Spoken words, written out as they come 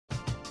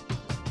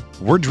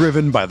We're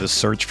driven by the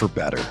search for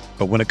better.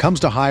 But when it comes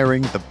to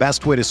hiring, the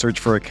best way to search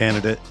for a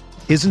candidate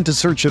isn't to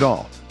search at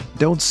all.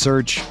 Don't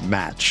search,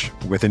 match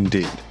with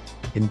Indeed.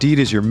 Indeed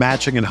is your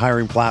matching and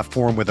hiring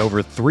platform with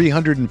over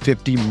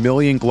 350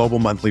 million global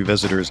monthly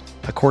visitors,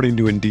 according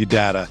to Indeed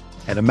data,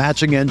 and a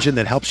matching engine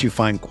that helps you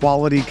find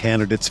quality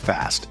candidates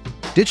fast.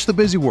 Ditch the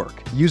busy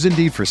work. Use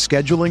Indeed for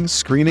scheduling,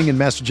 screening, and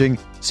messaging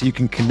so you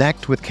can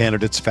connect with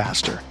candidates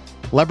faster.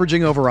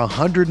 Leveraging over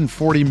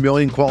 140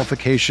 million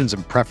qualifications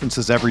and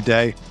preferences every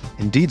day,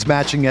 Indeed's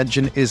matching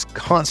engine is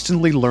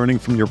constantly learning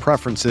from your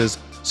preferences,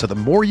 so the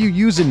more you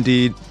use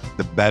Indeed,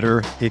 the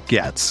better it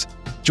gets.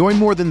 Join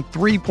more than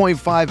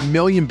 3.5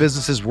 million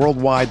businesses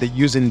worldwide that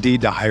use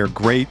Indeed to hire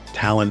great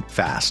talent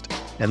fast.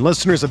 And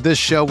listeners of this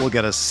show will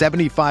get a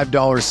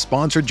 $75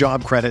 sponsored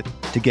job credit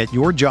to get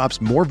your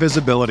jobs more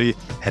visibility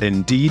at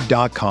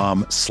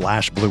Indeed.com/Blue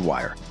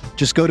Wire.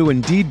 Just go to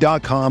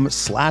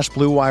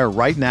Indeed.com/Blue Wire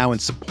right now and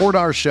support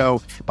our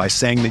show by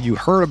saying that you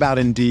heard about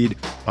Indeed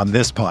on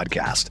this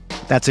podcast.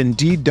 That's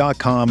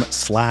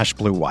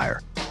Indeed.com/Blue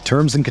Wire.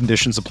 Terms and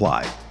conditions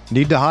apply.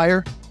 Need to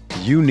hire?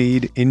 You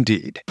need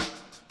Indeed.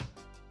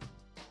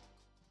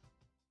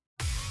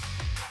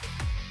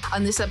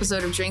 On this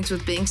episode of Drinks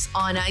with Binks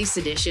on Ice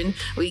edition,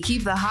 we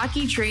keep the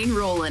hockey train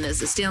rolling as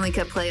the Stanley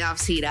Cup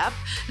playoffs heat up.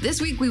 This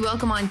week, we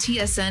welcome on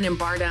TSN and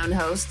Bar Down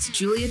hosts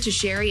Julia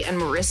Teixeira and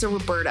Marissa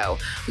Roberto.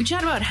 We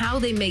chat about how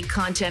they make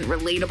content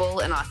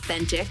relatable and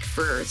authentic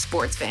for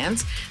sports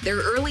fans, their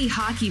early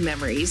hockey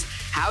memories,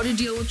 how to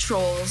deal with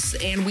trolls,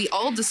 and we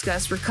all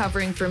discuss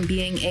recovering from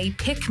being a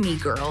pick-me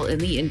girl in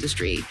the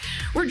industry.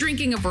 We're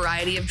drinking a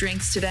variety of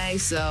drinks today,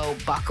 so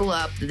buckle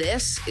up.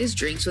 This is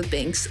Drinks with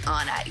Binks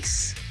on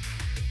Ice.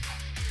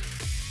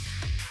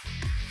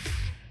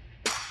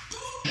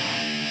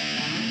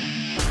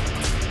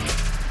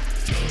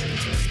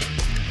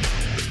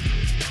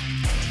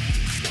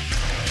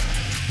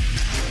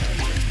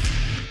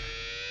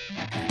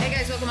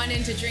 Welcome on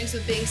into Drinks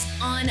with Binks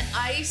on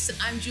Ice.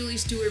 I'm Julie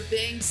Stewart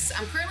Binks.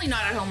 I'm currently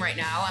not at home right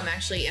now. I'm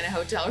actually in a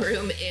hotel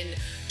room in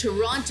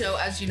Toronto.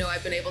 As you know,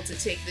 I've been able to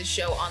take this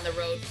show on the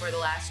road for the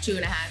last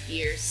 2.5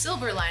 years,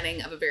 silver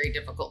lining of a very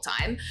difficult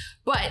time.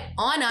 But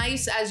On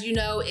Ice, as you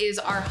know, is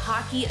our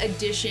hockey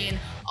edition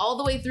all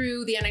the way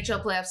through the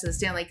NHL playoffs and the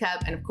Stanley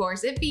Cup. And of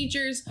course, it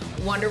features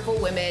wonderful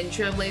women,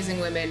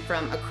 trailblazing women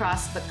from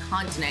across the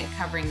continent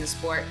covering the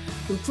sport,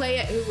 who play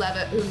it, who love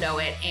it, who know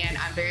it. And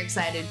I'm very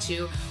excited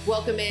to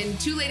welcome in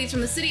two ladies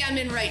from the city I'm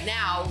in right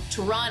now,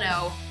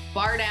 Toronto,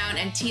 Bar Down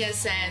and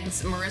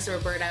TSN's Marissa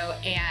Roberto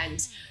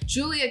and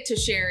Julia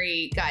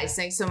Teixeira. Guys,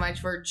 thanks so much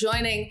for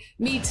joining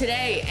me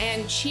today,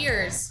 and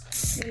cheers.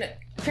 I'm gonna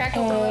crack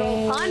open a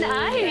little On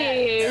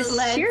Ice.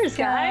 Cheers,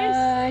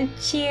 guys.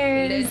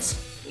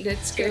 Cheers.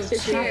 Let's go.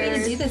 Happy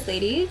to do this,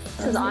 ladies.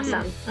 This is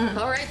awesome.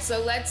 All right,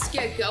 so let's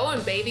get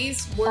going,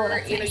 babies.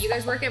 You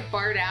guys work at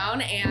Bar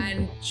Down,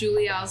 and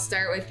Julia, I'll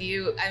start with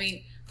you. I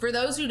mean, for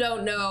those who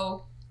don't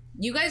know,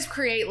 you guys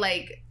create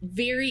like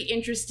very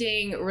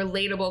interesting,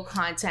 relatable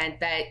content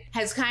that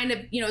has kind of,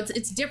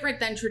 it's different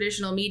than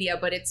traditional media,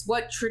 but it's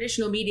what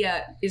traditional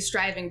media is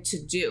striving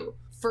to do.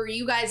 For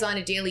you guys on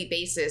a daily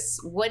basis,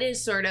 what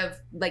is sort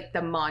of like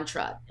the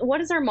mantra?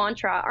 What is our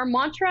mantra? Our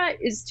mantra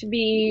is to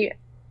be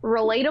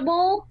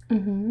relatable,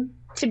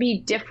 to be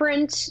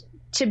different,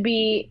 to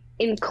be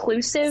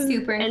inclusive,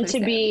 and to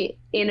be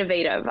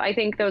innovative. I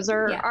think those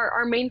are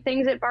our main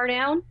things at Bar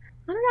Down.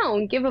 I don't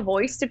know, give a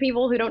voice to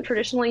people who don't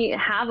traditionally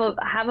have a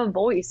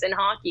voice in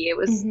hockey. It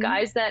was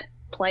guys that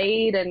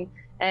played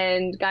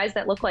and guys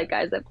that look like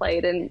guys that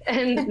played, and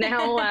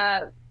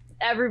now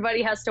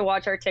everybody has to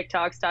watch our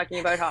TikToks talking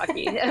about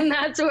hockey, and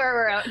that's where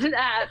we're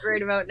at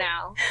right about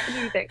now. What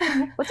do you think?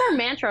 What's our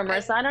mantra,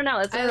 Marissa? I don't know.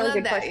 That's a really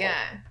good question.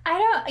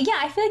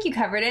 I feel like you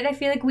covered it. I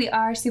feel like we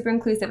are super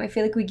inclusive. I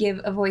feel like we give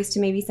a voice to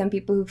maybe some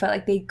people who felt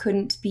like they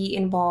couldn't be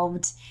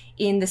involved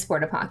in the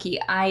sport of hockey.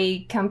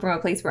 I come from a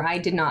place where I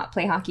did not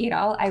play hockey at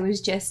all. I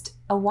was just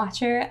a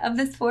watcher of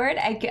the sport.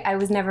 I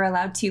was never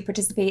allowed to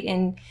participate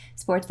in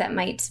sports that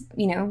might,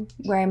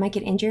 where I might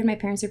get injured. My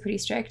parents are pretty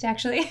strict,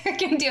 actually. I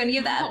couldn't do any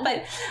of that.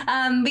 But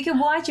we could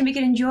watch and we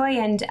could enjoy.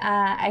 And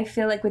I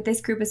feel like with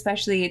this group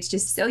especially, it's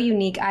just so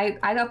unique. I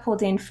got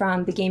pulled in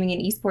from the gaming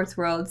and esports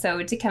world.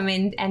 So to come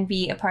in and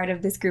be a part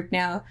of this group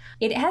now,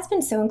 it has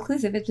been so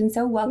inclusive. It's been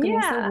so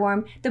welcoming, so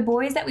warm. The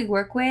boys that we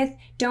work with,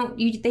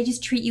 they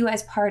just treat you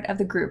as part of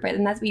the group, right?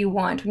 And that's what you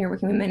want when you're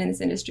working with men in this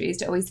industry, is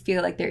to always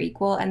feel like they're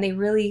equal. And they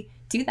really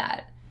do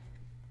that.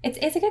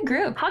 It's a good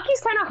group.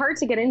 Hockey's kind of hard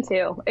to get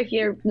into if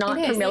you're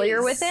not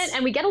familiar with it.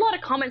 And we get a lot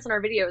of comments on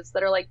our videos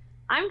that are like,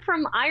 I'm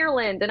from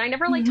Ireland and I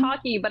never liked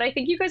hockey, but I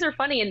think you guys are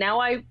funny and now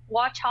I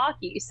watch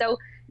hockey. So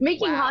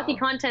making hockey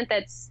content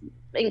that's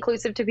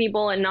inclusive to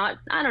people and not,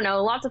 I don't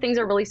know, lots of things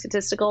are really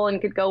statistical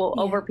and could go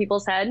over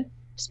people's head.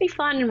 Just be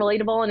fun and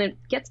relatable, and it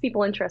gets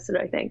people interested,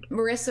 I think.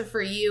 Marissa,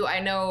 for you,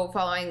 I know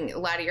following a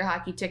lot of your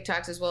hockey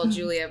TikToks as well,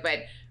 Julia, but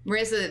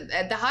Marissa,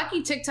 the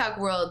hockey TikTok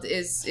world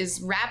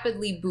is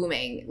rapidly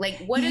booming. Like,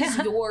 what is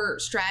your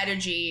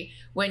strategy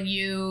when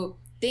you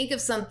think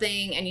of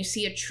something and you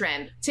see a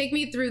trend. Take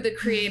me through the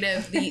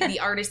creative, the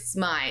artist's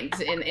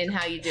mind in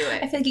how you do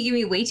it. I feel like you give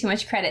me way too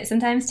much credit.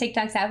 Sometimes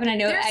TikToks happen. I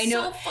know. They're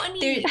so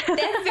funny.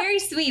 They're very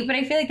sweet, but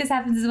I feel like this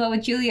happens as well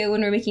with Julia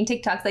when we're making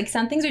TikToks. Like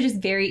some things are just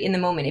very in the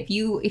moment.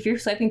 If you're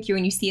swiping through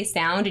and you see a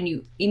sound and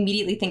you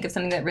immediately think of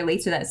something that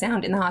relates to that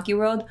sound in the hockey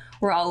world,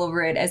 we're all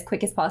over it as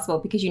quick as possible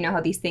because you know how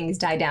these things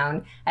die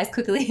down as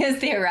quickly as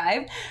they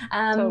arrive.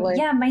 Totally.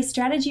 Yeah, my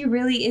strategy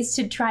really is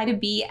to try to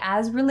be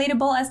as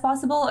relatable as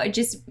possible, or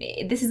just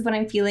this is what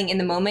I'm feeling in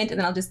the moment, and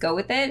then I'll just go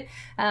with it.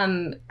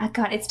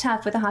 God, it's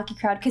tough with a hockey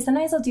crowd because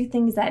sometimes I'll do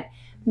things that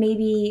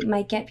maybe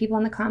might get people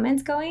in the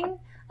comments going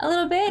a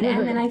little bit,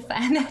 and then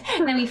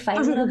and then we fight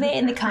a little bit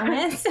in the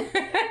comments.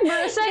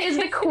 Marissa is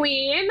the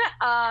queen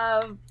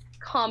of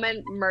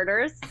comment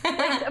murders.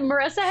 Like,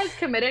 Marissa has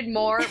committed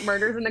more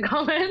murders in the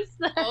comments.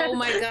 Oh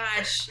my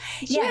gosh.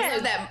 Yeah.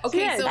 Them.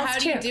 Okay, so how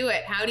do you do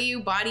it? How do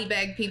you body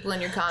bag people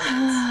in your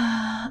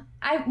comments?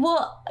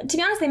 Well, to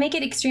be honest, they make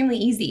it extremely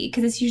easy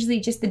because it's usually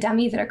just the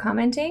dummies that are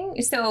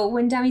commenting. So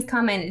when dummies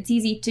comment, it's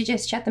easy to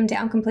just shut them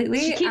down completely.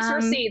 She keeps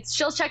receipts.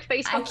 She'll check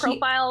Facebook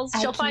profiles.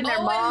 She'll find their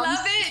moms. I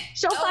love it.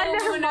 She'll find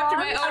their moms. After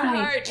my own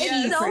heart.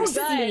 It's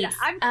so good.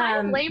 I'm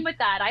kind of lame with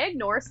that. I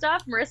ignore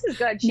stuff. Marissa's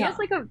good. She has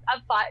like a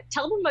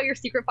tell them about your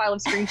secret file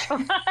of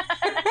screenshots.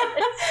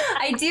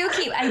 I do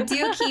keep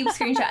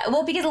screenshots.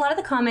 Well, because a lot of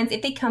the comments,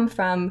 if they come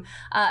from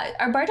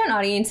our Bartown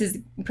audience is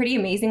pretty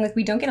amazing. Like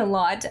we don't get a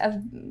lot of,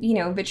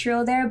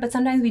 vitriol there, but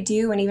sometimes we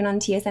do, and even on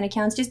TSN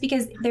accounts, just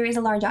because there is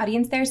a large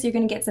audience there, so you're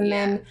going to get some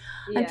men,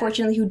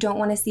 unfortunately, who don't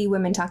want to see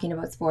women talking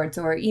about sports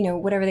or,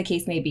 whatever the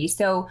case may be.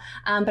 So,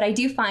 but I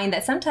do find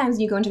that sometimes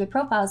when you go into the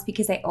profiles,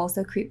 because I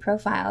also create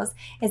profiles,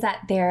 is that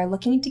they're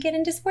looking to get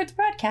into sports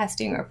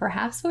broadcasting or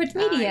perhaps sports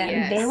media,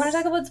 and they want to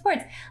talk about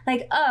sports.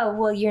 Like, oh,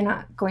 well, you're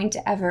not going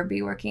to ever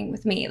be working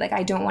with me. Like,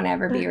 I don't want to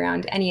ever be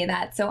around any of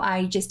that. So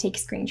I just take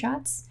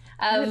screenshots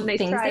of things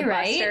they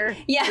write.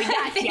 Yeah.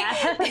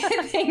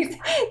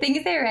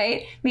 things they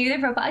write. Maybe their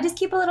profile. I just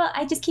keep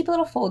a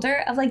little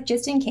folder of like,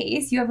 just in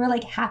case you ever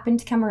like happen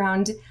to come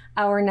around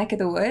our neck of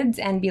the woods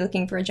and be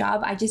looking for a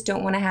job. I just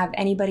don't want to have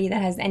anybody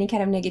that has any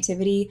kind of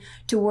negativity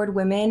toward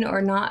women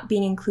or not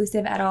being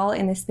inclusive at all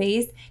in the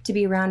space to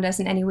be around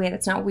us in any way.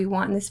 That's not what we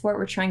want in the sport.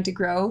 We're trying to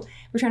grow.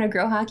 We're trying to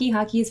grow hockey.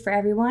 Hockey is for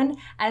everyone.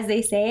 As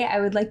they say, I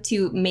would like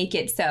to make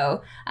it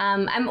so.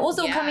 I'm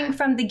also coming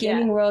from the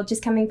gaming world,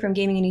 just coming from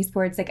gaming and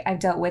esports. Like I've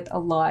dealt with a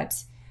lot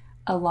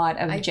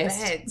of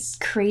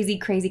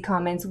crazy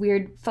comments,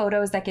 weird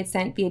photos that get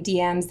sent via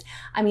DMs.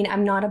 I mean,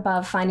 I'm not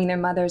above finding their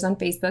mothers on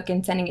Facebook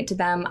and sending it to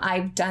them.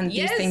 I've done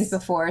these things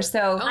before.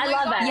 So I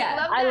love it.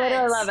 Yeah, I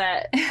literally love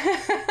it.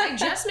 I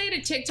just made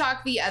a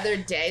TikTok the other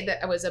day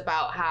that was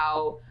about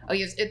how,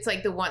 it's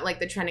like the one, like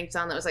the trending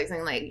song that was like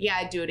something like,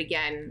 do it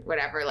again,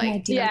 whatever,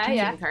 like Kim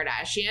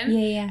Kardashian.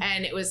 Yeah.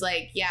 And it was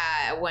like,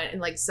 when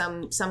like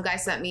some guy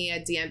sent me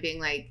a DM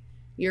being like,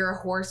 you're a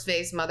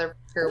horse-faced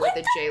motherfucker with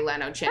a Jay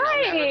Leno chin.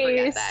 I'll never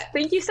forget that.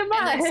 Thank you so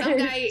much. And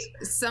then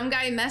some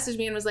guy messaged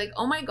me and was like,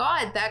 oh my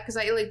God, that, because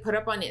I like put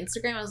up on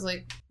Instagram. I was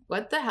like,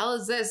 what the hell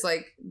is this?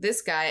 Like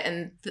this guy.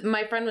 And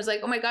my friend was like,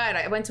 oh my God,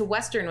 I went to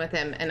Western with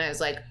him. And I was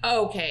like,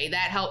 okay,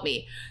 that helped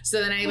me.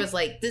 So then I was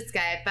like, this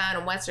guy I found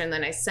in Western. And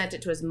then I sent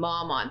it to his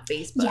mom on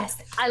Facebook.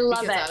 Yes, I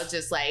love it. I was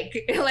just like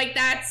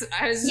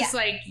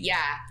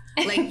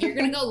like, you're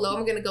going to go low,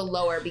 I'm going to go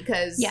lower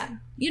because,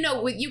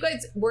 with you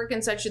guys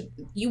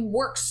you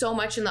work so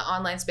much in the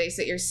online space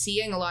that you're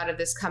seeing a lot of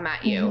this come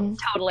at you. Mm-hmm.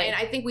 Totally. And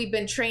I think we've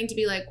been trained to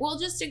be like, well,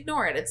 just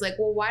ignore it. It's like,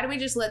 well, why do we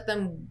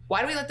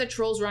let the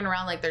trolls run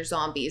around like they're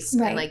zombies?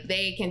 Right. And like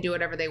they can do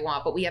whatever they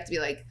want, but we have to be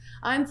like,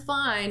 I'm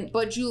fine.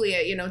 But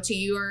Julia, to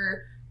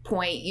your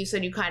point, you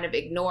said you kind of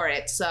ignore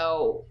it.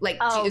 So like,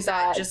 is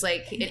that just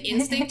like an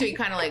instinct or you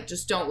kind of like,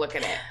 just don't look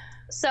at it?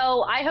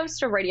 So I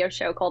host a radio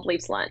show called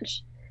Leafs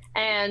Lunch.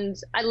 And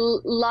I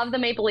love the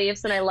Maple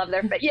Leafs, and I love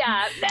their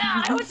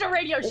I host a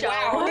radio show.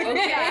 Wow.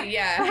 Okay,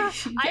 yeah.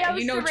 I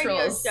host a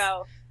radio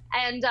show.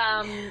 And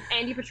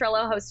Andy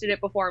Petrillo hosted it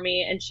before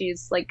me, and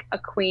she's like a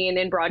queen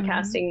in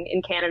broadcasting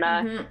in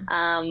Canada.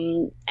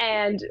 Mm-hmm.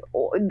 And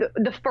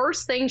the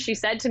first thing she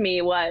said to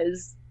me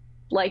was,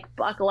 like,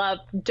 buckle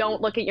up,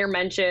 don't look at your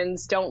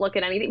mentions, don't look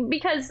at anything,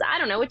 because I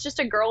don't know, it's just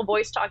a girl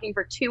voice talking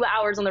for 2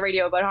 hours on the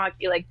radio about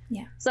hockey. Like,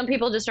 some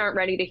people just aren't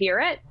ready to hear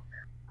it.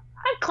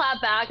 I've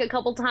clapped back a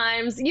couple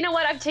times. You know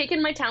what? I've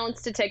taken my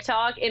talents to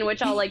TikTok, in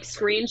which I'll like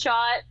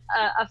screenshot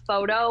a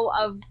photo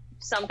of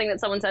something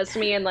that someone says to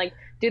me and like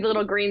do the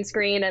little green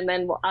screen. And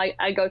then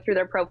I go through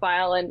their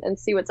profile and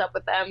see what's up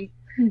with them.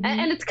 Mm-hmm.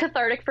 And it's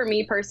cathartic for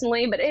me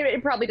personally, but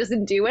it probably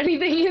doesn't do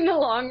anything in the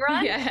long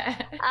run.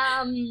 Yeah.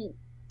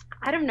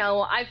 I don't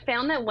know. I've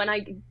found that when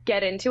I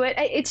get into it,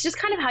 it's just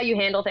kind of how you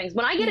handle things.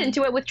 When I get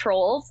into it with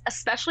trolls,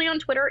 especially on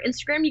Twitter,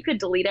 Instagram, you could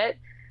delete it.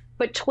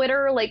 But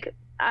Twitter, like,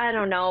 I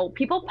don't know,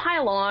 people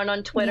pile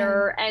on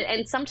Twitter,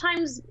 and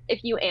sometimes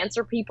if you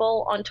answer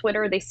people on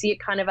Twitter, they see it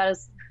kind of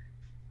as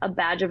a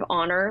badge of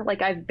honor.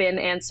 Like, I've been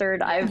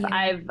answered. I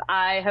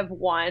have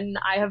won.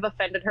 I have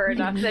offended her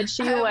enough that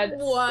she would.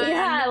 Won.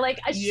 Yeah, like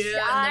a and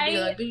be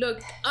like,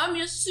 look, I'm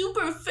your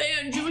super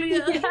fan,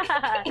 Julia.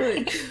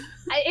 Yeah.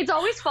 It's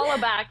always follow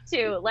back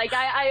too. Like,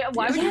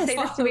 why would you say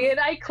this to me? And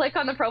I click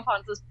on the profile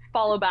and says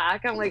follow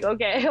back. I'm like,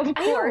 okay, of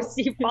course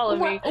you follow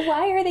me.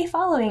 Why are they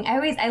following?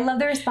 I love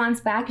the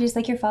response back, just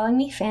like, you're following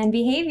me. Fan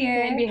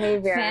behavior.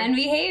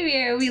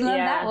 We love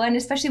that one,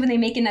 especially when they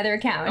make another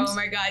account. Oh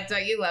my God,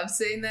 don't you love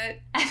saying that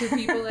to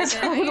people like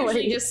that? Totally. I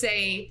usually just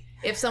say,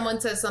 if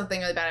someone says something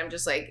like that, I'm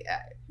just like,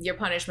 your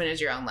punishment is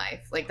your own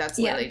life. Like, that's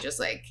literally just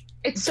like,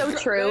 it's so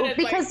true,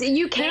 because like,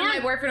 you can't. My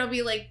boyfriend will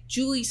be like,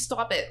 Julie,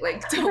 stop it.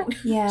 Like, don't,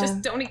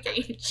 just don't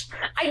engage.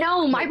 I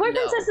know. My boyfriend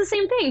says the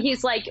same thing.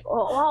 He's like,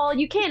 oh, well,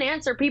 you can't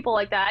answer people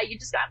like that. You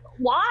just got,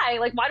 why?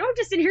 Like, why don't I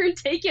just sit here and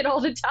take it all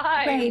the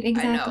time? Right,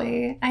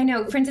 exactly. I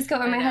know. Francisco,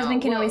 or my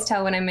husband can always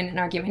tell when I'm in an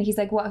argument. He's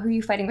like, who are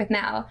you fighting with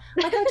now?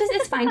 I'm like, oh,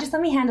 it's fine. Just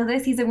let me handle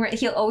this.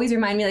 He'll always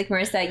remind me, like,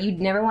 Marissa, you'd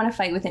never want to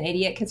fight with an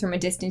idiot, because from a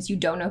distance, you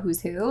don't know who's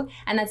who.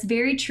 And that's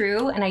very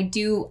true. And I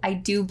do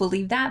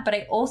believe that. But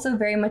I also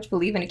very much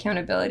believe in accountability.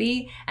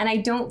 And I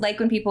don't like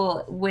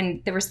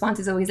when the response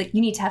is always like,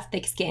 you need to have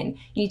thick skin.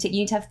 You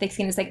need to have thick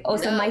skin. It's like, oh,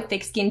 so my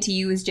thick skin to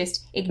you is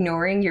just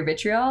ignoring your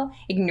vitriol,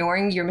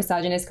 ignoring your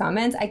misogynist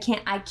comments. I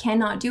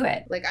cannot do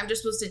it. Like, I'm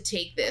just supposed to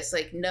take this.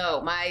 Like,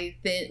 no, my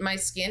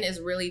skin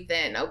is really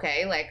thin.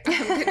 Okay, like,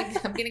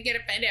 I'm gonna get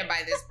offended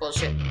by this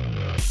bullshit.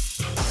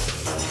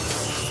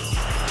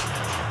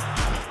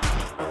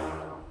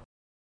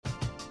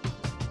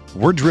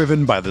 We're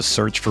driven by the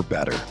search for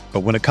better. But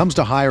when it comes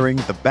to hiring,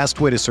 the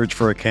best way to search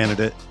for a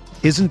candidate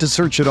isn't to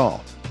search at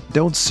all.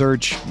 Don't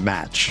search,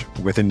 match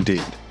with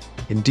Indeed.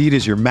 Indeed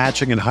is your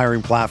matching and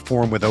hiring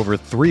platform with over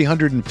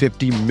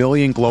 350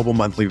 million global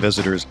monthly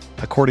visitors,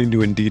 according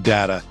to Indeed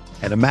data,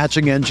 and a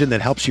matching engine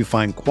that helps you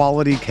find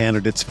quality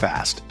candidates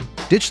fast.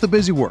 Ditch the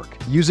busy work.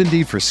 Use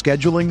Indeed for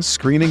scheduling,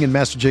 screening, and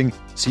messaging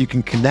so you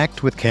can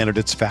connect with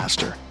candidates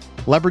faster.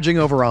 Leveraging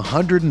over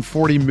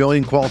 140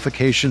 million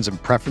qualifications and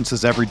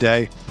preferences every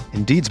day,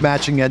 Indeed's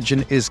matching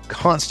engine is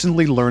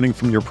constantly learning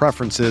from your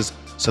preferences,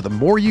 so the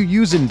more you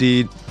use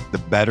Indeed, the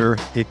better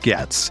it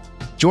gets.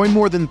 Join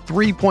more than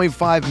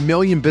 3.5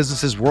 million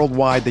businesses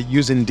worldwide that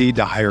use Indeed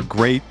to hire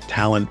great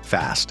talent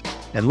fast.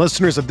 And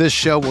listeners of this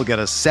show will get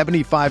a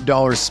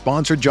 $75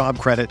 sponsored job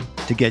credit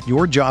to get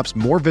your jobs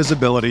more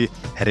visibility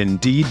at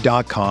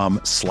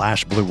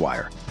Indeed.com/Blue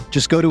Wire.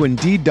 Just go to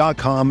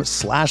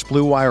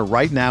Indeed.com/Blue Wire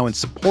right now and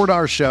support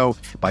our show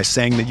by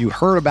saying that you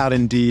heard about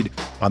Indeed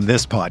on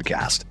this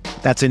podcast.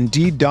 That's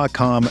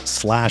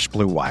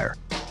Indeed.com/Blue Wire.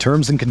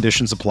 Terms and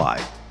conditions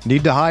apply.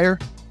 Need to hire?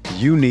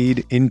 You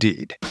need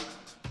Indeed.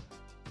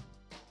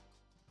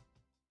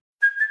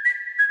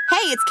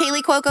 Hey, it's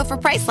Kaylee Cuoco for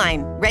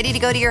Priceline. Ready to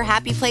go to your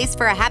happy place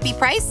for a happy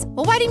price?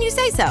 Well, why didn't you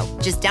say so?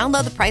 Just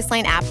download the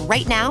Priceline app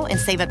right now and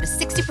save up to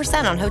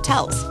 60% on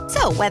hotels.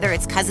 So whether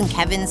it's Cousin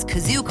Kevin's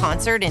Kazoo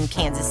Concert in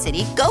Kansas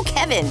City, go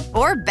Kevin,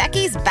 or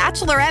Becky's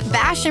Bachelorette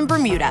Bash in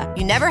Bermuda,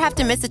 you never have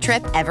to miss a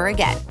trip ever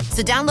again.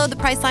 So download the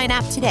Priceline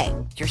app today.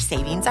 Your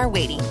savings are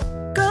waiting.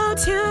 Go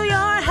to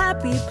your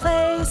happy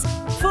place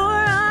for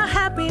a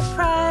happy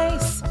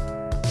price.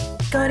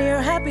 Go to your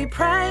happy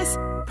price,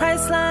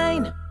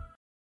 Priceline.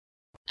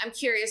 I'm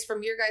curious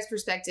from your guys'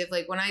 perspective,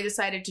 like when I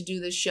decided to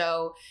do this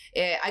show,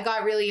 I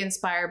got really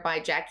inspired by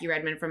Jackie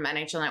Redmond from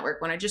NHL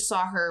Network when I just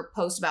saw her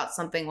post about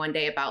something one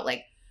day about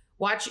like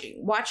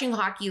watching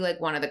hockey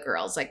like one of the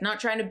girls, like not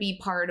trying to be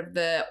part of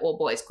the old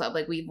boys club.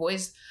 Like we've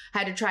always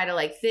had to try to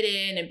like fit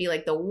in and be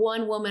like the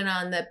one woman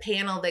on the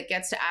panel that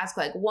gets to ask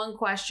like one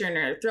question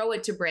or throw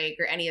it to break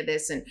or any of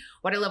this. And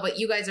what I love what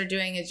you guys are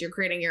doing is you're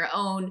creating your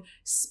own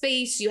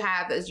space. You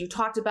have, as you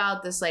talked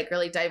about, this like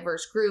really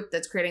diverse group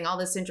that's creating all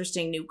this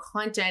interesting new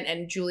content.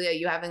 And Julia,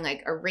 you having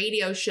like a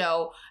radio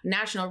show,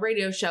 national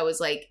radio show is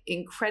like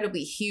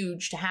incredibly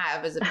huge to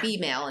have as a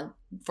female and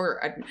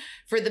for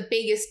the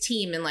biggest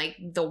team in like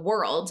the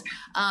world.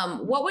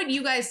 What would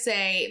you guys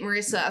say,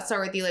 Marissa, I'll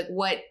start with you, like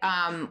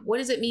what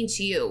does it mean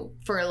to you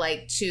for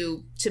like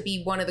to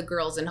be one of the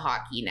girls in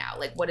hockey now?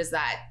 Like what does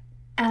that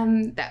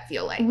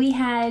feel like? We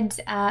had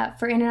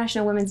for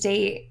International Women's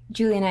Day,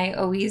 Julie and I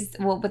always,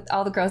 with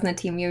all the girls on the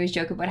team, we always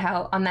joke about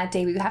how on that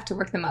day we have to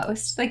work the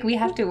most. Like we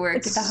have to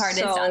work the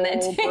hardest on that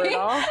day.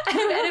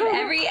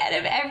 out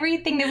of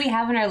everything that we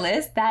have on our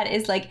list, that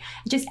is like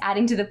just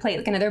adding to the plate,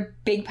 like another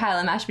big pile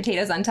of mashed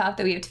potatoes on top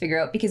that we have to figure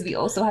out, because we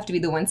also have to be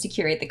the ones to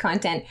curate the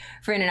content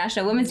for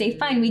International Women's Day.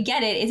 Fine, we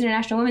get it. It's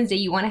International Women's Day.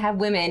 You want to have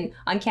women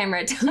on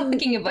camera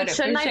talking about it.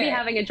 Shouldn't I be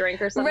having a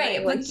drink or something?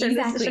 Right, like,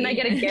 exactly. Shouldn't I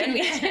get a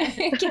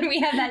gift? Can we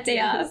have that day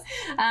off?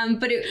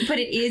 But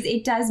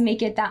it does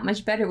make it that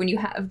much better when you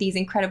have these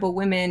incredible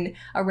women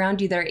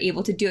around you that are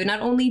able to do it,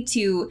 not only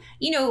to,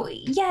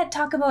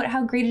 talk about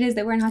how great it is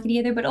that we're in hockey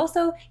together, but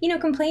also,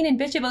 complain and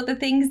bitch about the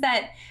things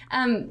that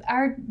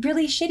are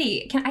really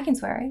shitty. I can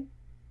swear, right?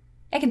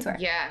 I can swear.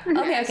 Yeah.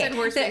 Okay. I said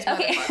worst face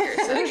motherfucker.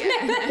 So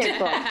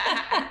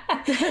yeah.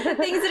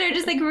 Things that are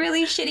just like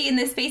really shitty in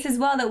this space as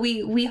well that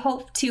we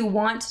hope to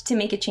want to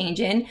make a change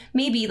in,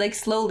 maybe like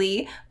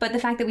slowly, but the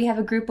fact that we have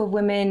a group of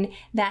women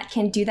that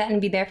can do that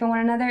and be there for one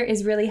another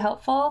is really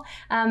helpful.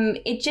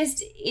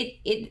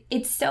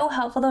 It's so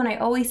helpful though, and I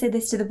always say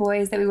this to the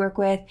boys that we work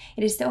with,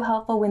 it is so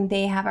helpful when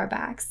they have our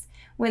backs.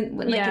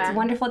 When it's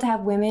wonderful to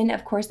have women,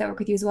 of course, that work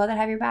with you as well that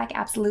have your back,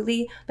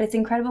 absolutely. But it's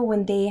incredible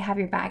when they have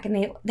your back, and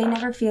they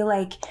never feel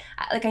like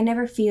I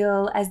never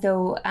feel as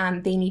though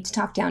they need to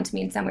talk down to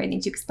me in some way, they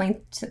need to explain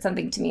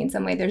something to me in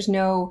some way. There's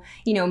no,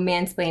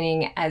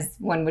 mansplaining, as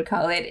one would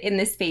call it, in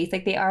this space.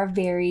 Like, they are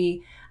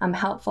very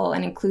helpful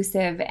and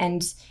inclusive,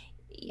 and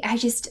I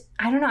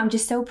don't know, I'm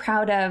so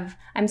proud of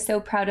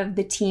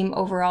the team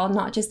overall,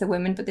 not just the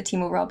women, but the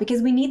team overall,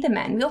 because we need the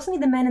men. We also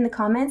need the men in the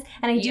comments.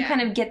 And I do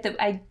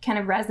I kind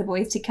of razz the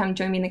boys to come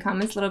join me in the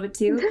comments a little bit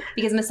too,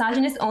 because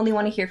misogynists only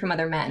want to hear from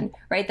other men,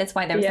 right? That's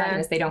why they're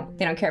misogynists. They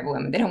don't care about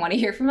women. They don't want to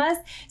hear from us.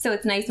 So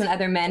it's nice when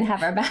other men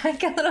have our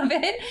back a little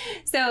bit.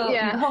 So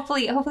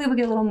hopefully we'll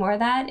get a little more of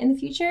that in the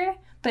future.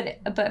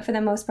 But for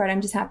the most part, I'm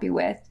just happy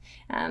with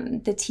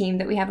the team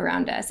that we have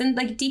around us. And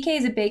like DK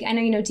is a big, I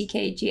know you know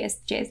DK,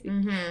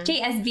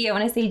 JSB, I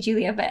want to say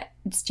Julia, but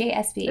it's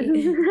JSB.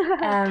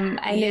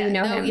 I know you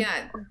know him.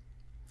 Yeah,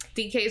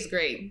 DK is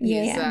great.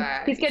 He's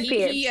good.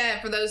 He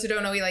for those who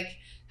don't know, he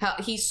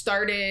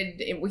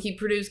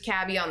produced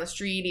Cabby on the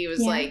Street. He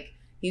was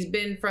he's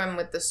been from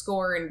with the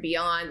Score and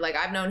beyond. Like,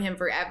 I've known him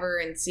forever,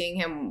 and seeing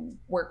him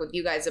work with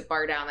you guys at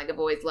Bar Down, like, I've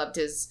always loved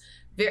he's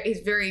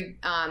very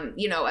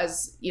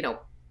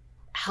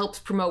helps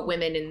promote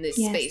women in this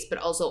space, but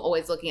also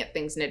always looking at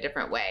things in a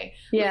different way.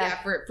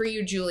 For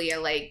you, Julia,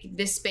 like,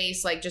 this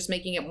space, like, just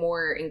making it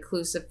more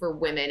inclusive for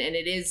women, and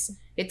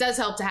it does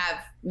help to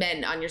have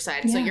men on your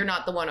side, so you're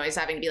not the one always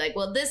having to be like,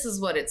 well, this is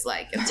what it's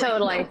like. It's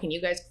totally. Like, no, can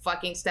you guys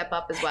fucking step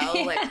up as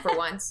well, like, for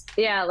once?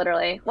 Yeah,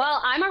 literally.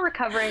 Well, I'm a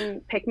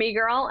recovering pick-me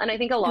girl, and I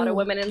think a lot of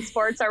women in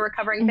sports are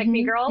recovering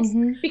pick-me girls,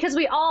 because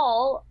we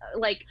all,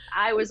 like,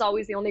 I was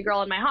always the only girl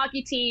on my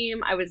hockey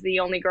team. I was the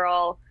only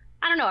girl,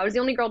 I was the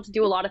only girl to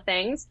do a lot of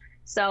things.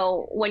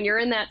 So when you're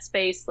in that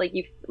space,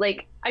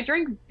 I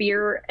drank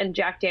beer and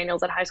Jack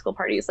Daniels at high school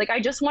parties. Like,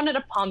 I just wanted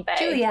a Pompeii.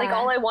 Julia. Like,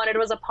 all I wanted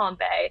was a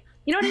Pompeii.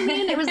 You know what I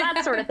mean? It was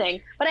that sort of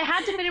thing. But I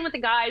had to fit in with the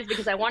guys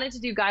because I wanted to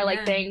do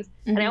guy-like things.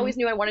 And I always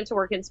knew I wanted to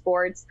work in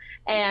sports.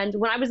 And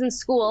when I was in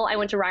school, I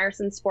went to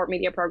Ryerson's sport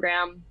media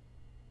program.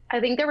 I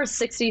think there were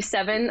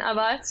 67 of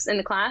us in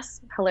the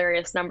class.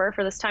 Hilarious number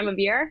for this time of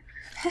year.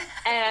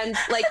 And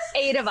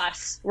 8 of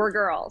us were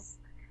girls.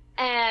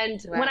 And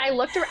when I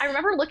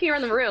remember looking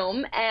around the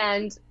room,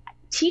 and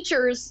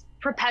teachers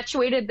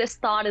perpetuated this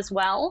thought as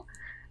well.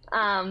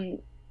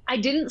 I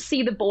didn't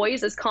see the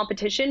boys as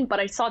competition, but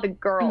I saw the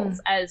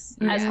girls as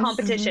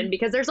competition,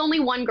 because there's only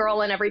one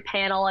girl in every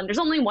panel, and there's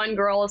only one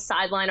girl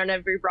sideline on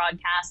every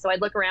broadcast. So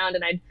I'd look around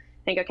and I'd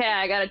think, okay,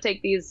 I got to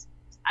take these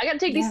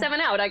 7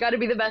 out. I got to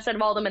be the best out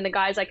of all of them, and the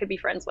guys I could be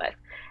friends with.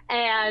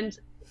 And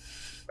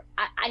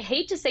I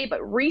hate to say,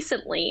 but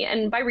recently,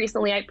 and by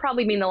recently, I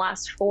probably mean the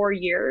last 4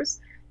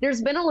 years,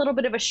 there's been a little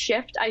bit of a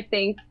shift, I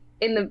think,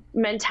 in the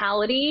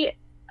mentality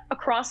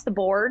across the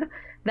board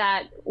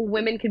that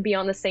women could be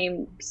on the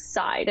same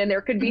side, and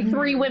there could be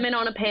 3 women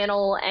on a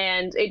panel,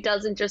 and it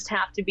doesn't just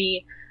have to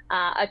be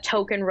a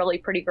token really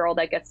pretty girl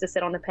that gets to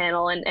sit on the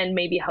panel and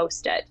maybe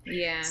host it.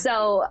 Yeah.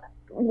 So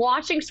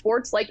watching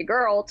sports like a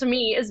girl, to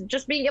me, is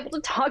just being able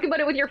to talk about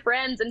it with your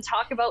friends and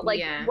talk about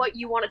what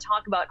you want to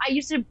talk about. I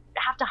used to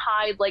have to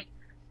hide,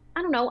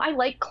 I don't know, I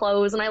like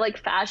clothes and I like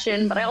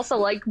fashion, but I also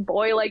like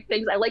boy-like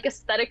things. I like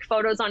aesthetic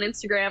photos on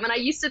Instagram. And I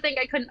used to think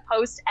I couldn't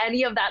post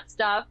any of that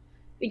stuff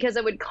because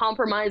it would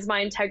compromise my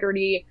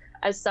integrity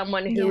as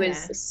someone who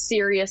is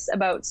serious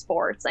about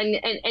sports. And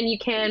you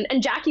can,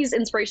 and Jackie's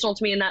inspirational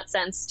to me in that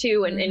sense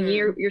too. And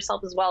you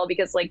yourself as well,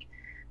 because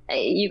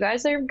you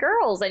guys are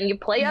girls and you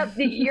play up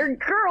your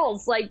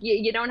girls.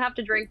 You don't have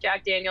to drink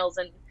Jack Daniels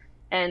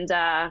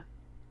and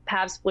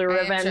Pabst Blue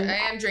Ribbon.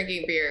 I am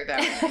drinking beer, though.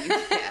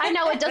 I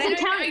know, it doesn't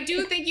count. I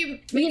do think you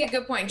make a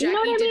good point.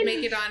 Jackie did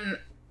make it on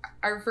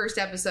our first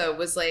episode.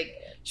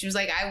 She was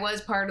like, I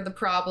was part of the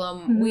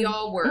problem. We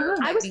all were.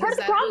 I was part of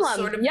the problem. Was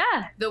sort of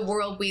the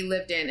world we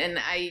lived in. And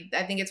I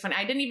think it's funny.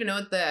 I didn't even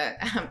know what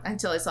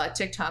until I saw a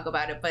TikTok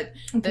about it, but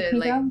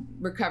the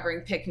recovering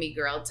pick-me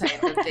girl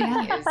type of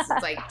thing is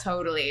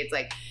totally, it's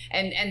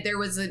and there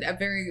was a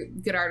very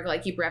good article I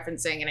keep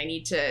referencing, and I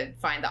need to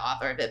find the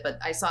author of it, but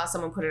I saw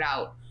someone put it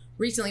out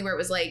recently where it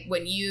was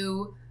when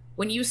you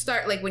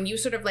start, when you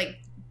sort of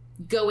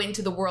go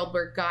into the world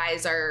where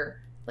guys are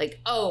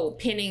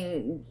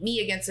pinning me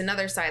against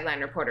another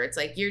sideline reporter, it's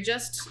you're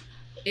just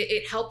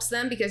it helps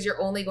them because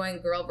you're only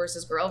going girl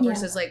versus girl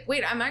versus like,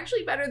 wait, I'm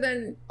actually better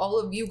than all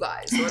of you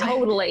guys. Or, like,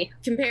 totally.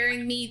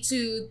 Comparing me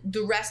to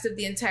the rest of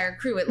the entire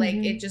crew, it like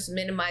it just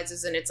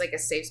minimizes, and it's like a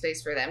safe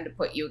space for them to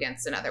put you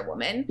against another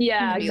woman.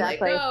 Yeah, and be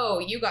exactly. like, oh,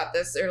 you got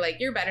this, or like,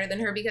 you're better than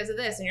her because of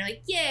this, and you're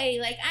like, yay,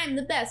 like I'm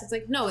the best. It's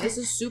like, no, this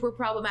is super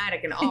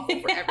problematic and awful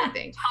for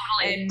everything.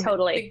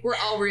 Totally. I think we're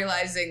all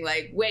realizing,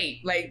 like,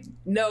 wait, like,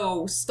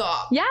 no,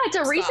 stop. Yeah, it's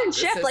a recent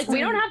shift. Like, we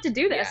don't have to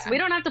do this. We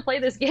don't have to play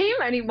this game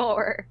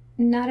anymore.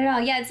 Not at all.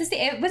 Yeah, it's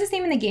it was the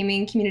same in the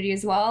gaming community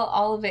as well.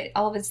 All of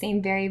it's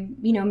same, very,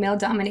 male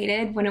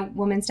dominated. When a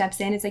woman steps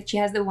in, it's like she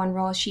has the one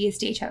role, she is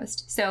stage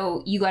host.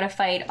 So you got to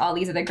fight all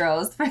these other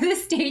girls for the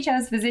stage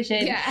host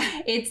position.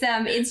 Yeah.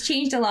 It's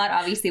changed a lot,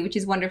 obviously, which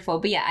is wonderful.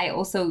 But yeah, I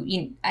also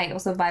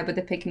vibe with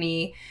the pick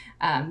me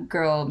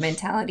girl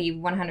mentality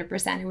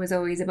 100%. It was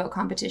always about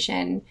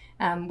competition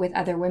with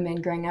other women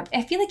growing up.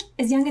 I feel like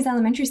as young as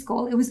elementary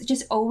school, it was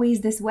just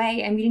always this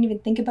way, and we didn't even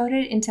think about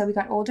it until we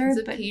got older.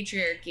 It's the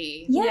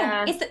patriarchy. Yeah.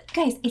 It's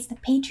the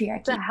patriarchy.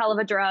 It's a hell of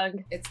a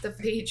drug. It's the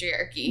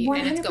patriarchy, 100%.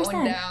 and it's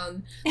going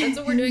down. That's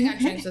what we're doing on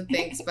Drinks with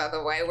Thinks, by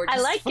the way. We're just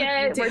I like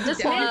it. We're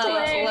just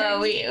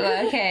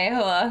okay,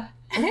 hello.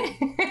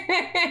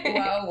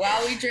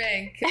 While we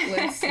drink,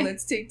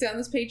 let's take down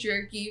this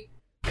patriarchy.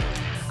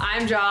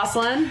 I'm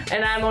Jocelyn.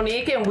 And I'm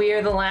Monique, and we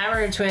are the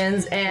Lamoureux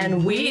twins,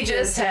 and we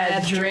just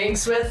had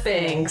Drinks with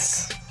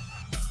Thinks.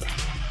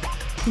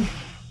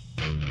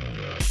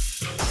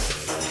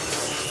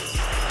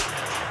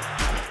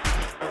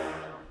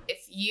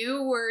 If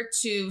you were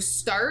to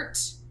start,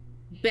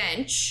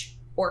 bench,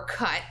 or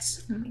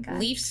cut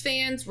Leafs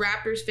fans,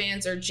 Raptors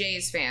fans, or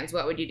Jays fans,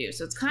 what would you do?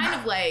 So it's kind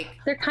of like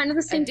they're kind of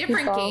the same a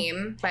different people.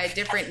 game by a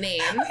different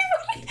name.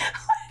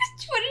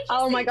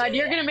 Oh my god,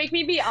 you're gonna make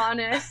me be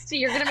honest.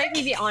 Leaf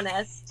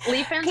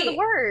fans are the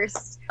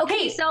worst.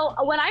 Okay, so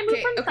when I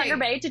moved from Thunder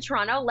Bay to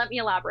Toronto, let me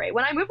elaborate.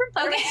 When I moved from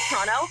Thunder Bay to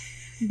Toronto,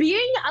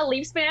 being a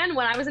Leafs fan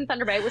when I was in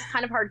Thunder Bay was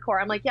kind of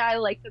hardcore. I'm like, yeah, I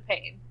like the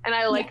pain and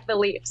I like the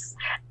Leafs.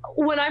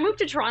 When I moved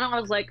to Toronto, I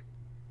was like,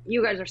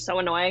 you guys are so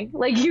annoying.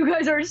 Like, you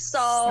guys are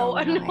so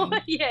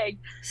annoying.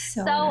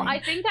 So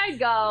I think I'd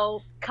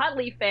go cut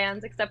Leaf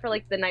fans, except for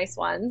like the nice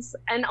ones.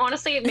 And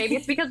honestly, maybe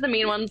it's because the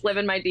mean ones live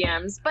in my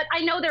DMs. But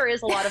I know there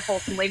is a lot of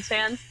wholesome Leafs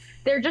fans.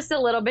 They're just a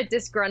little bit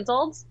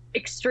disgruntled,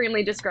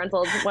 extremely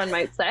disgruntled, one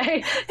might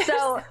say.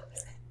 So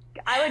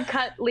I would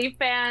cut Leaf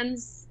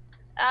fans.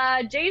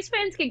 Jays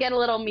fans could get a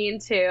little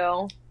mean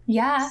too.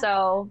 Yeah.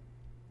 So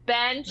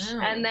bench,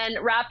 and then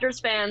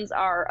Raptors fans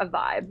are a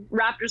vibe.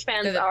 Raptors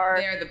fans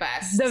they're the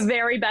best. The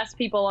very best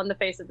people on the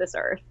face of this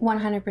earth.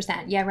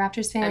 100%. Yeah,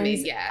 Raptors fans. I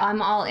mean, yeah.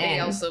 I'm all in. They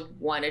also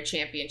won a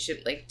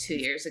championship like 2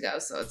 years ago,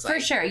 so it's like... For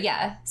sure,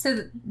 yeah.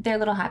 So they're a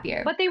little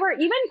happier. But they were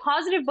even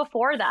positive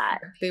before that.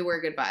 They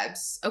were good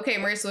vibes. Okay,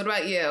 Marissa, what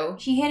about you?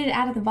 She hit it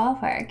out of the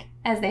ballpark,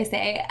 as they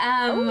say.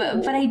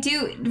 But I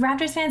do...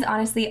 Raptors fans,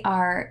 honestly,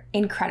 are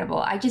incredible.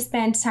 I just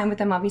spent time with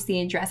them, obviously,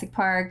 in Jurassic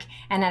Park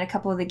and at a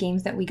couple of the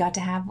games that we got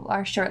to have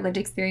our short-lived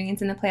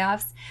experience in the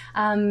playoffs.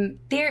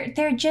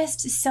 They're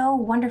just so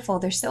wonderful.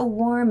 They're so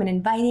warm and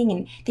inviting,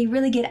 and they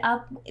really get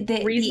up.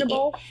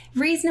 Reasonable.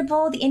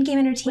 The in-game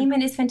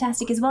entertainment is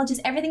fantastic as well.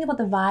 Just everything about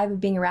the vibe of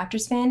being a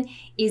Raptors fan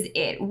is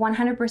it.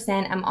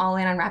 100%. I'm all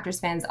in on Raptors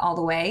fans all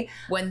the way.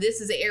 When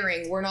this is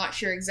airing, we're not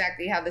sure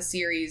exactly how the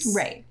series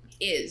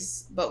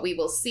is, but we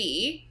will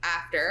see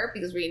after,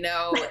 because we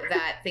know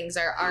that things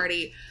are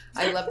already...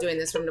 I love doing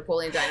this from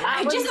Napoleon Dynamite.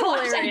 I just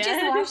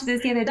watched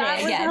this the other day.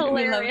 That was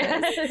hilarious. We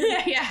love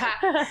this.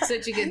 Yeah,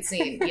 such a good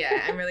scene.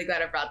 Yeah, I'm really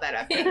glad I brought that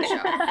up in the show.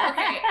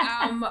 Okay,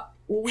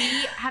 we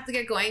have to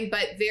get going,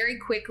 but very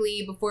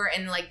quickly before,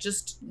 and like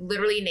just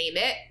literally name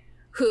it,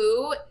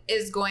 who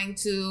is going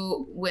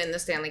to win the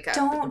Stanley Cup?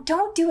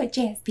 Don't do it,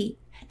 JSP.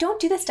 Don't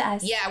do this to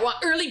us. Yeah, I want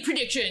early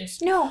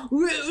predictions. No.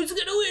 Who's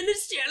gonna win the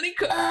Stanley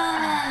Cup?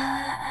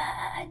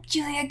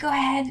 Julia, go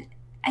ahead.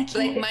 I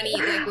can't. Like money,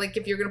 like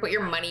if you're gonna put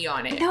your money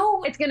on it.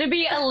 No. It's gonna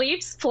be a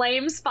Leafs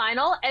Flames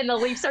final, and the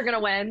Leafs are gonna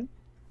win.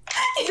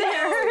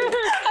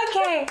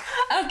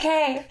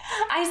 Okay.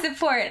 I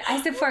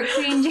support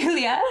Queen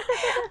Julia.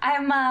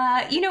 I'm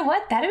you know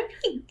what? That'd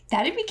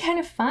be kind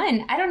of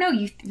fun. I don't know.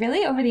 You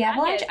really over the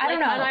Avalanche? I don't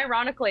know.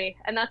 Unironically,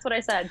 and that's what I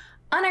said.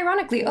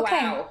 Unironically.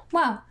 Okay.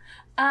 Wow.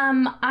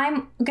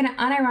 I'm gonna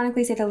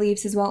unironically say the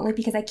Leafs as well, only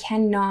because I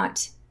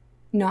cannot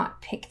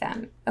not pick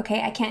them.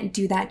 Okay, I can't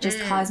do that just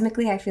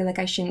cosmically. I feel like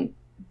I shouldn't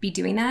be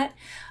doing that.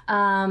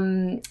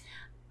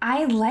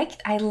 I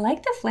like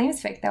the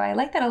Flames pick though. I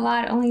like that a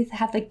lot. Only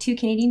have like 2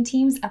 Canadian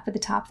teams up at the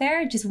top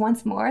there, just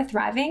once more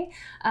thriving.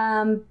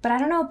 But I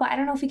don't know. But I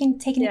don't know if we can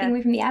take anything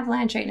away from the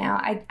Avalanche right now.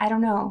 I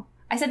don't know.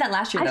 I said that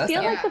last year, though. I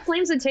feel like the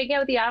Flames would take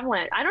out the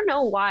Avalanche. I don't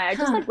know why. I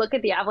just look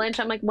at the Avalanche.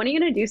 I'm like, when are you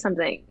going to do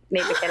something,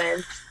 Nate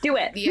McKinnon? Do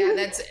it. Yeah,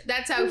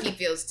 that's how he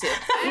feels too.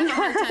 I have a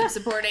hard time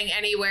supporting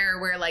anywhere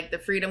where like the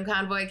Freedom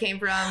Convoy came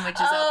from, which is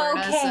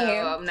Alberta.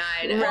 So I'm not.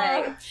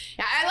 Right.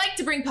 I like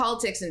to bring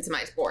politics into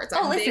my sports.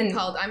 I'm I'm here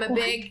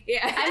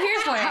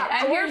for it.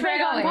 I'm here for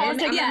it. On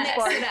politics in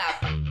sports. It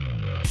up.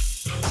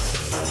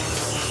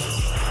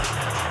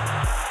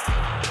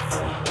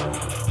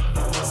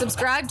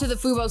 Subscribe to the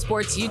Fubo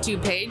Sports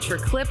YouTube page for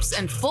clips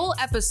and full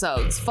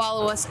episodes.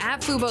 Follow us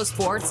at Fubo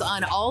Sports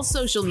on all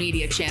social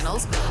media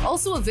channels.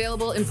 Also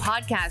available in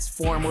podcast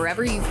form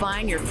wherever you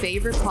find your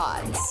favorite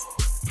pods.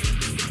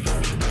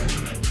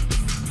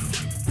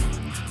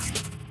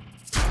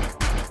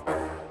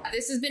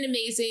 This has been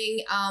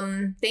amazing.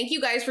 Thank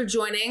you guys for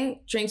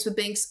joining Drinks with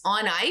Binks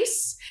on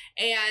Ice.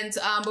 And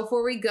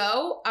before we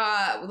go,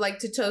 would like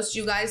to toast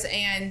you guys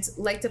and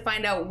like to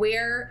find out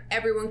where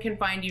everyone can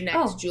find you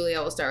next.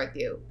 Julia, we'll start with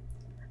you.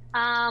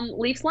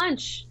 Leafs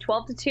Lunch,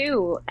 12 to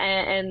 2,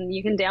 and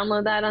you can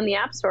download that on the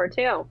App Store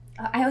too.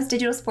 I host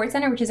Digital Sports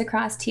Center, which is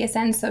across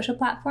TSN's social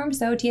platform.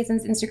 So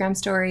TSN's Instagram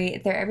story,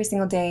 there every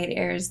single day. It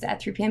airs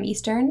at 3 p.m.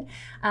 Eastern.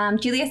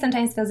 Julia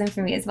sometimes fills in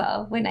for me as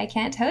well when I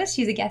can't host.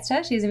 She's a guest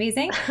host. She's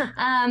amazing.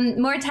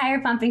 More tire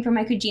pumping for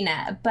my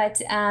Kujina.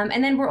 But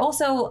and then we're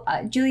also,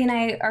 Julia and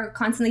I are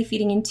constantly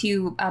feeding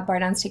into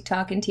Bardon's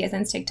TikTok and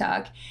TSN's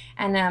TikTok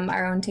and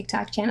our own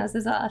TikTok channels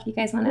as well, if you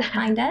guys want to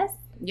find us.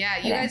 Yeah,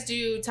 you guys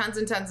do tons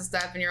and tons of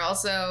stuff, and you're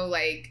also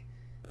like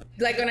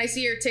when I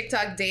see your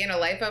TikTok day in a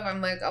life of,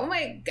 I'm like, oh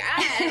my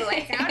God,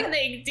 like how do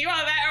they do all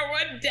that in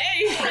one day?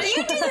 You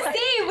do the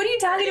same. What are you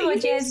talking about,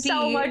 JSD?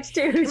 So much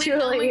too,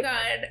 Julie. Oh my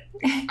God.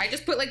 I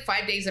just put like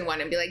 5 days in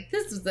one and be like,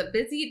 this is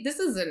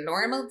a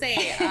normal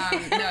day. No.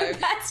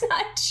 That's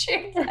not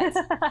true.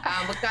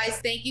 But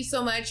guys, thank you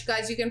so much.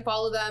 Guys, you can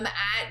follow them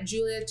at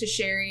Julia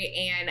Teixeira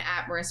and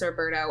at Marissa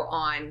Roberto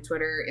on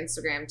Twitter,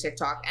 Instagram,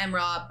 TikTok. And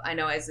Rob, I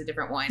know has a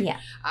different one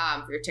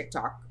for your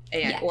TikTok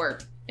or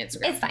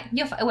Instagram. It's fine.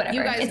 Whatever.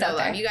 You guys it's know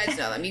them. You guys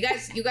know them. You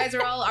guys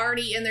are all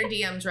already in their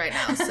DMs right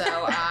now. So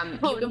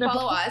you can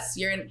follow us.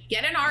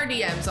 Get in our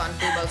DMs on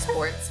Fubo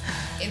Sports,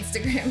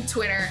 Instagram,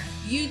 Twitter,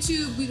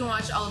 YouTube. We can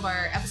watch all of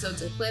our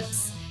episodes and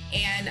clips.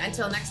 And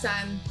until next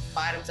time,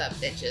 bottoms up,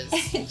 bitches.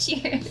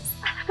 Cheers.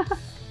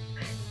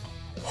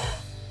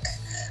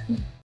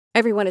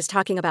 Everyone is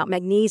talking about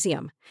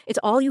magnesium. It's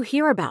all you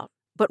hear about.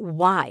 But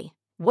why?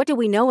 What do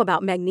we know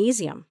about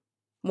magnesium?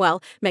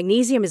 Well,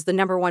 magnesium is the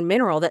 #1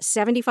 mineral that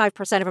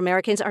 75% of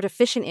Americans are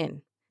deficient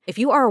in. If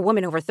you are a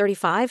woman over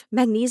 35,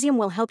 magnesium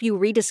will help you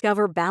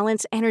rediscover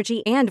balance,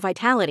 energy, and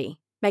vitality.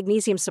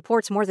 Magnesium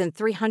supports more than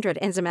 300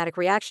 enzymatic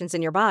reactions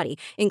in your body,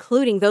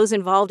 including those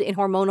involved in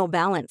hormonal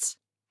balance.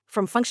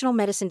 From functional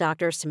medicine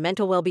doctors to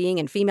mental well-being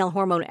and female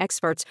hormone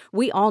experts,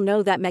 we all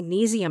know that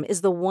magnesium is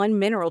the one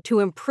mineral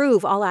to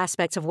improve all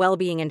aspects of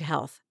well-being and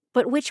health.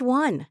 But which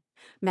one?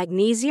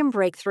 Magnesium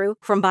Breakthrough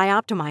from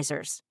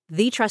Bioptimizers,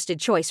 the trusted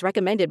choice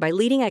recommended by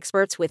leading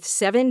experts with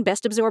 7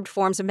 best-absorbed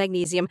forms of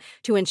magnesium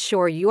to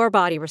ensure your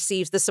body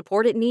receives the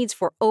support it needs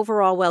for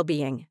overall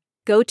well-being.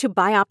 Go to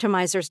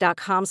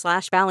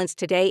bioptimizers.com/balance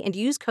today and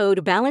use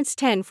code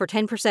BALANCE10 for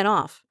 10%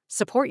 off.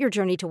 Support your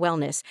journey to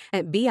wellness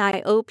at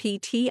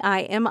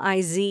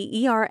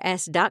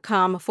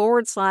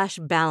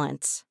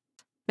bioptimizers.com/balance.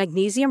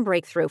 Magnesium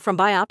Breakthrough from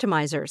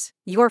Bioptimizers,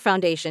 your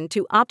foundation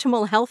to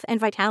optimal health and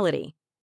vitality.